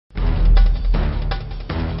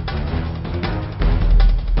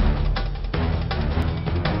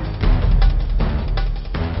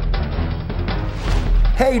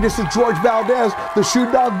Hey, this is George Valdez, the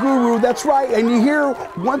ShoeDog Guru. That's right. And you're here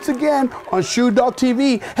once again on ShoeDog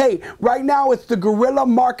TV. Hey, right now it's the Guerrilla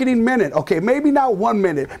Marketing Minute. Okay, maybe not 1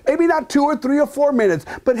 minute, maybe not 2 or 3 or 4 minutes.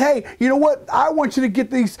 But hey, you know what? I want you to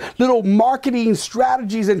get these little marketing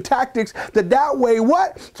strategies and tactics that way,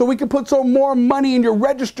 what? So we can put some more money in your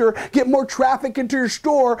register, get more traffic into your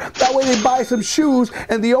store. That way they buy some shoes.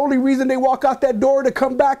 And the only reason they walk out that door to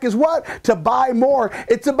come back is what? To buy more.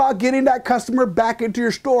 It's about getting that customer back into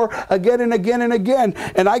your store again and again and again.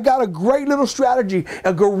 And I got a great little strategy,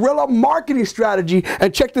 a guerrilla marketing strategy.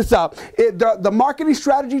 And check this out. The marketing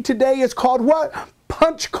strategy today is called what?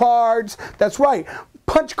 Punch cards. That's right.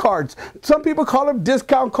 Punch cards. Some people call them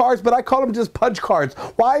discount cards, but I call them just punch cards.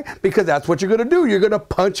 Why? Because that's what you're going to do. You're going to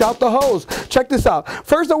punch out the hose. Check this out.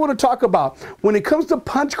 First, I want to talk about when it comes to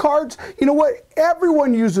punch cards, you know what?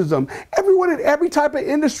 Everyone uses them. Everyone in every type of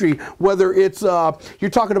industry, whether it's you're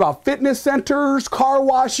talking about fitness centers, car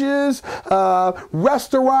washes,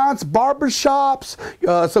 restaurants, barbershops,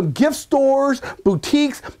 some gift stores,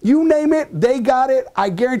 boutiques, you name it, they got it. I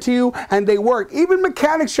guarantee you, and they work. Even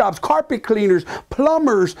mechanic shops, carpet cleaners,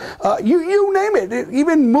 plumbers, you name it.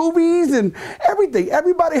 Even movies and everything.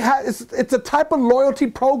 Everybody has. It's a type of loyalty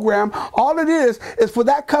program. All it is for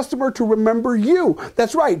that customer to remember you.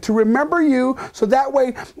 That's right, to remember you. So that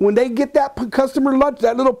way, when they get that customer lunch,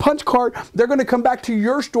 that little punch card, they're going to come back to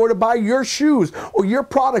your store to buy your shoes or your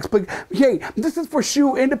products. But hey, this is for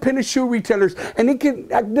independent shoe retailers, and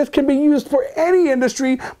this can be used for any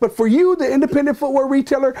industry. But for you, the independent footwear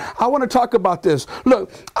retailer, I want to talk about this.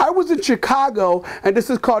 Look, I was in Chicago, and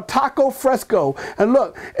this is called Taco Fresco. And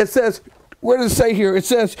look, it says, what does it say here? It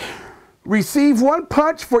says, receive 1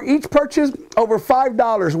 punch for each purchase over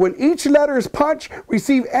 $5. When each letter is punch,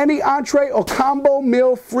 receive any entree or combo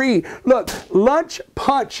meal free. Look, lunch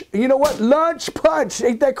punch. You know what? Lunch punch.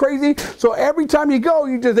 Ain't that crazy? So every time you go,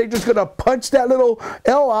 they're just gonna punch that little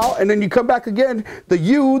L out, and then you come back again. The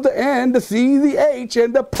U, the N, the C, the H,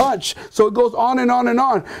 and the punch. So it goes on and on and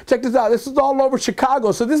on. Check this out. This is all over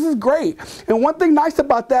Chicago. So this is great. And one thing nice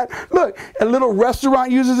about that, look, a little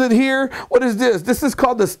restaurant uses it here. What is this? This is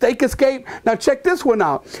called the Steak Escape. Now check this one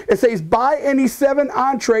out. It says buy any 7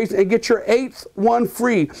 entrees and get your 8th one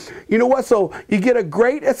free. You know what? So you get a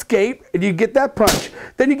great escape and you get that punch.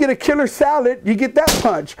 Then you get a killer salad, you get that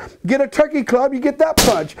punch. Get a turkey club, you get that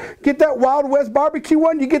punch. Get that Wild West barbecue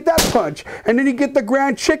one, you get that punch. And then you get the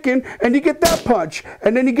grand chicken and you get that punch.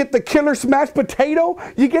 And then you get the killer smashed potato,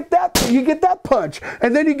 you get that punch.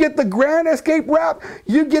 And then you get the grand escape wrap,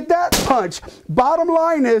 you get that punch. Bottom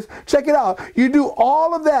line is, check it out. You do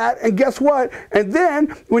all of that, and guess what? And then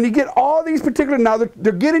when you get all these particular, now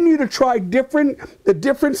they're getting you to try a different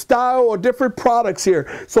style or different products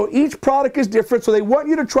here. So each product is different. So they want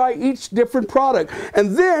you to try each different product.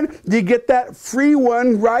 And then you get that free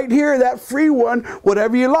one right here, that free one,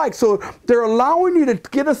 whatever you like. So they're allowing you to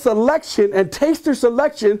get a selection and taste their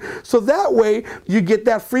selection. So that way you get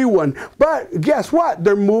that free one. But guess what?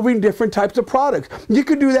 They're moving different types of products. You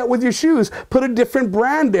could do that with your shoes. Put a different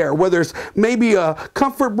brand there, whether it's maybe a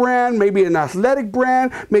comfort brand, maybe an athletic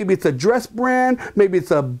brand, maybe it's a dress brand, maybe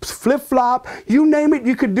it's a flip-flop, you name it,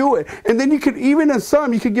 you could do it. And then you could, even in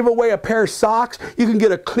some, you could give away a pair of socks, you can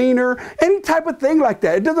get a cleaner, any type of thing like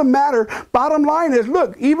that. It doesn't matter. Bottom line is,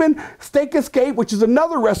 look, even Steak Escape, which is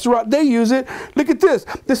another restaurant, they use it. Look at this.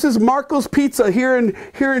 This is Marco's Pizza here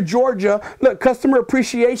in Georgia. Look, customer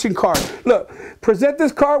appreciation card. Look, present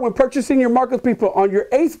this card when purchasing your Marco's Pizza. On your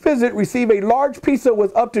 8th visit, receive a large pizza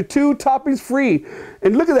with up to 2 toppings free.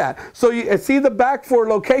 And look at that. So you see the back for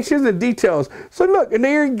locations and details. So look, and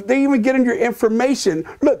they even get in your information.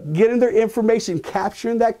 Look, getting their information,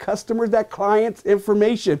 capturing that customer's, that client's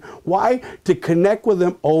information. Why? To connect with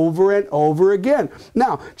them over and over again.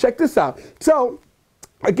 Now, check this out. So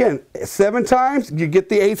again, 7 times, you get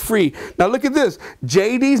the 8th free. Now look at this,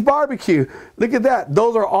 JD's Barbecue. Look at that,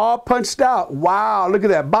 those are all punched out. Wow, look at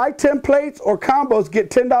that. Buy 10 plates or combos,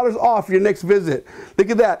 get $10 off your next visit.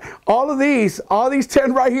 Look at that. All these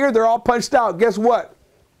 10 right here, they're all punched out. Guess what?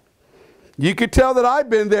 You could tell that I've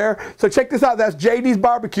been there. So check this out. That's JD's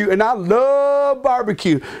Barbecue, and I love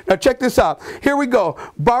barbecue. Now check this out. Here we go.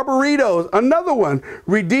 Barburitos, another one.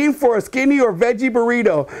 Redeem for a skinny or veggie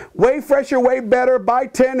burrito. Way fresher, way better. Buy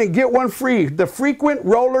 10 and get 1 free. The Frequent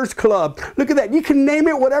Rollers Club. Look at that. You can name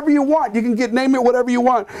it whatever you want. You can name it whatever you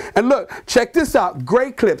want. And look, check this out.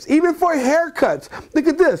 Great clips, even for haircuts. Look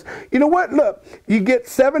at this. You know what? Look, you get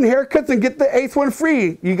 7 haircuts and get the 8th one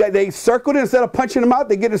free. They circled it instead of punching them out.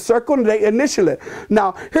 They get it circled and they initial it.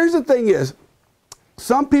 Now, here's the thing is,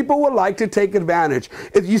 Some people would like to take advantage.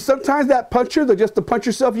 If you sometimes that puncher, just to punch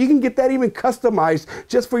yourself, you can get that even customized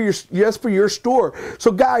just for your store.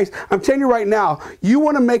 So guys, I'm telling you right now, you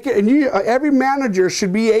want to make it, and every manager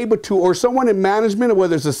should be able to, or someone in management,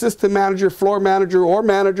 whether it's assistant manager, floor manager,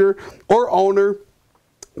 or owner.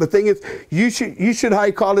 The thing is, you should how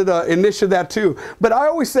you call it, initiate that too. But I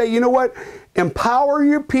always say, you know what? Empower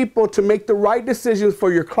your people to make the right decisions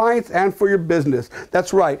for your clients and for your business.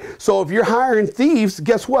 That's right. So if you're hiring thieves,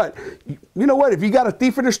 guess what? You know what? If you got a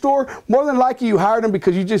thief in the store, more than likely you hired them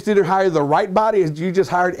because you just didn't hire the right body. You just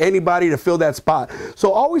hired anybody to fill that spot.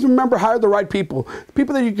 So always remember, hire the right people,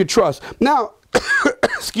 people that you can trust. Now,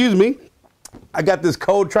 excuse me. I got this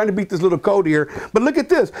code, trying to beat this little code here. But look at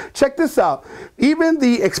this. Check this out. Even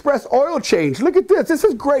the express oil change. Look at this. This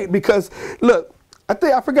is great because, look,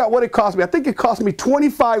 I forgot what it cost me. I think it cost me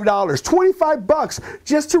 $25. 25 bucks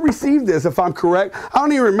just to receive this, if I'm correct. I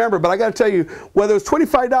don't even remember, but I got to tell you, whether it's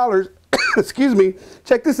 $25, excuse me,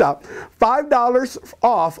 check this out. $5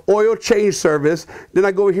 off oil change service. Then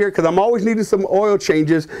I go here because I'm always needing some oil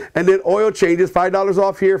changes, and then oil changes, $5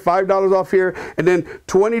 off here, $5 off here, and then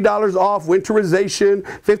 $20 off winterization,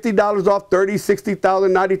 $50 off 30,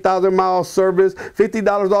 60,000, 90,000 mile service,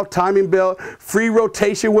 $50 off timing belt, free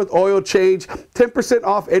rotation with oil change, 10%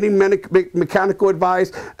 off any mechanical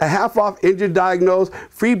advice, a half off engine diagnose,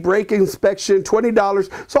 free brake inspection,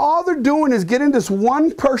 $20. So all they're doing is getting this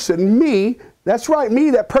one person, me, that's right,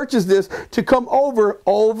 me that purchased this, to come over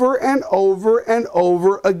and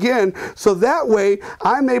over again. So that way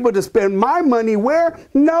I'm able to spend my money where?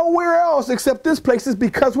 Nowhere else except this place, is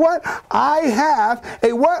because what? I have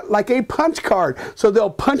a what? Like a punch card. So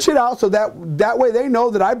they'll punch it out so that way they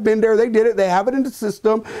know that I've been there, they did it, they have it in the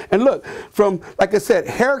system. And look, from, like I said,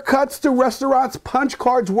 haircuts to restaurants, punch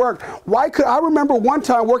cards work. Why could I remember one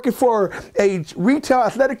time working for a retail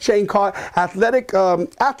athletic chain called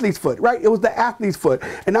Athlete's Foot, right? It was the Athlete's Foot.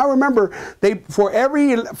 And I remember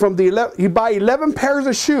you buy 11 pairs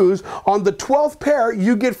of shoes, on the 12th pair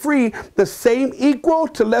you get free the same equal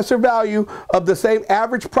to lesser value of the same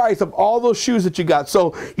average price of all those shoes that you got.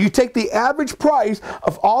 So you take the average price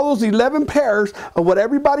of all those 11 pairs of what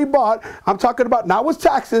everybody bought. I'm talking about not with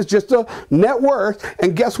taxes, just a net worth.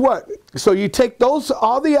 And guess what? So you take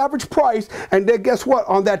all the average price, and then guess what?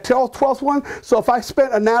 On that 12th one, so if I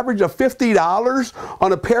spent an average of $50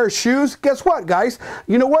 on a pair of shoes, guess what, guys?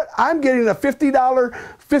 You know what? I'm getting a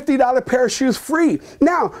 $50 pair of shoes free.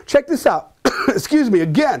 Now, check this out. Excuse me,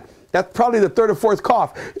 again, that's probably the third or fourth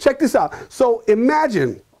cough. Check this out. So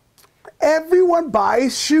imagine, everyone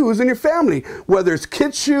buys shoes in your family, whether it's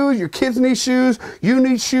kids' shoes, your kids need shoes, you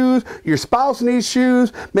need shoes, your spouse needs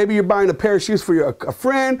shoes, maybe you're buying a pair of shoes for a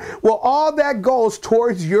friend. Well, all that goes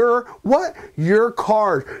towards your what? Your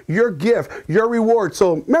card, your gift, your reward.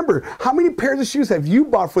 So remember, how many pairs of shoes have you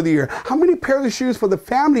bought for the year? How many pairs of shoes for the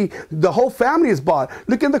family, the whole family has bought?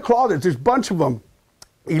 Look in the closet, there's a bunch of them.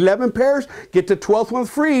 11 pairs, get the 12th one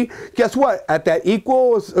free. Guess what? At that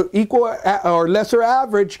equal or lesser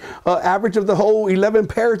average of the whole 11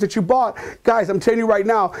 pairs that you bought, guys, I'm telling you right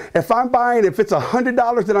now, if it's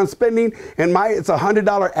 $100 that I'm spending, and it's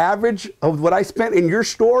 $100 average of what I spent in your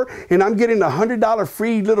store, and I'm getting a $100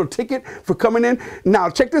 free little ticket for coming in. Now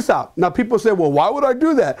check this out. Now people say, well, why would I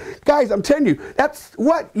do that? Guys, I'm telling you, that's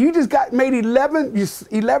what you just made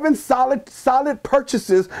 11 solid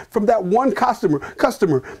purchases from that one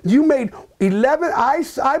customer. You made 11,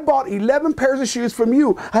 I bought 11 pairs of shoes from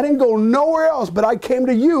you. I didn't go nowhere else, but I came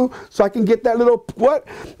to you so I can get that little,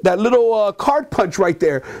 card punch right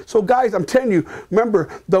there. So guys, I'm telling you, remember,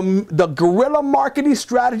 the guerrilla marketing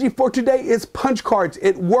strategy for today is punch cards.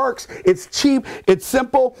 It works, it's cheap, it's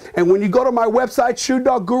simple. And when you go to my website,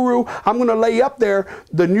 ShoeDog Guru, I'm gonna lay up there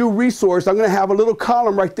the new resource. I'm gonna have a little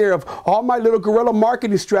column right there of all my little guerrilla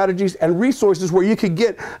marketing strategies and resources where you can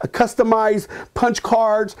get a customized punch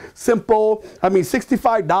cards, simple. I mean,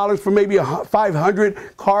 $65 for maybe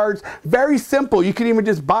 500 cards. Very simple. You can even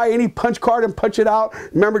just buy any punch card and punch it out.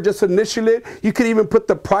 Remember, just initial it. You can even put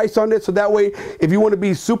the price on it, so that way, if you want to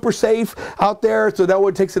be super safe out there, so that way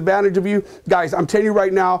it takes advantage of you. Guys, I'm telling you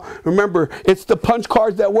right now, remember, it's the punch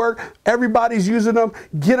cards that work. Everybody's using them.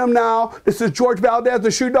 Get them now. This is George Valdez, the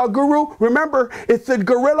ShoeDog Guru. Remember, it's the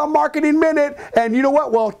Guerrilla Marketing Minute. And you know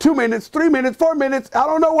what? Well, 2 minutes, 3 minutes, 4 minutes. I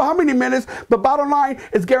don't know how many minutes, but bottom line,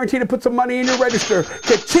 it's guaranteed to put some money in your register.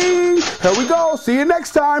 Ka-ching! Here we go. See you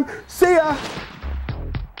next time. See ya.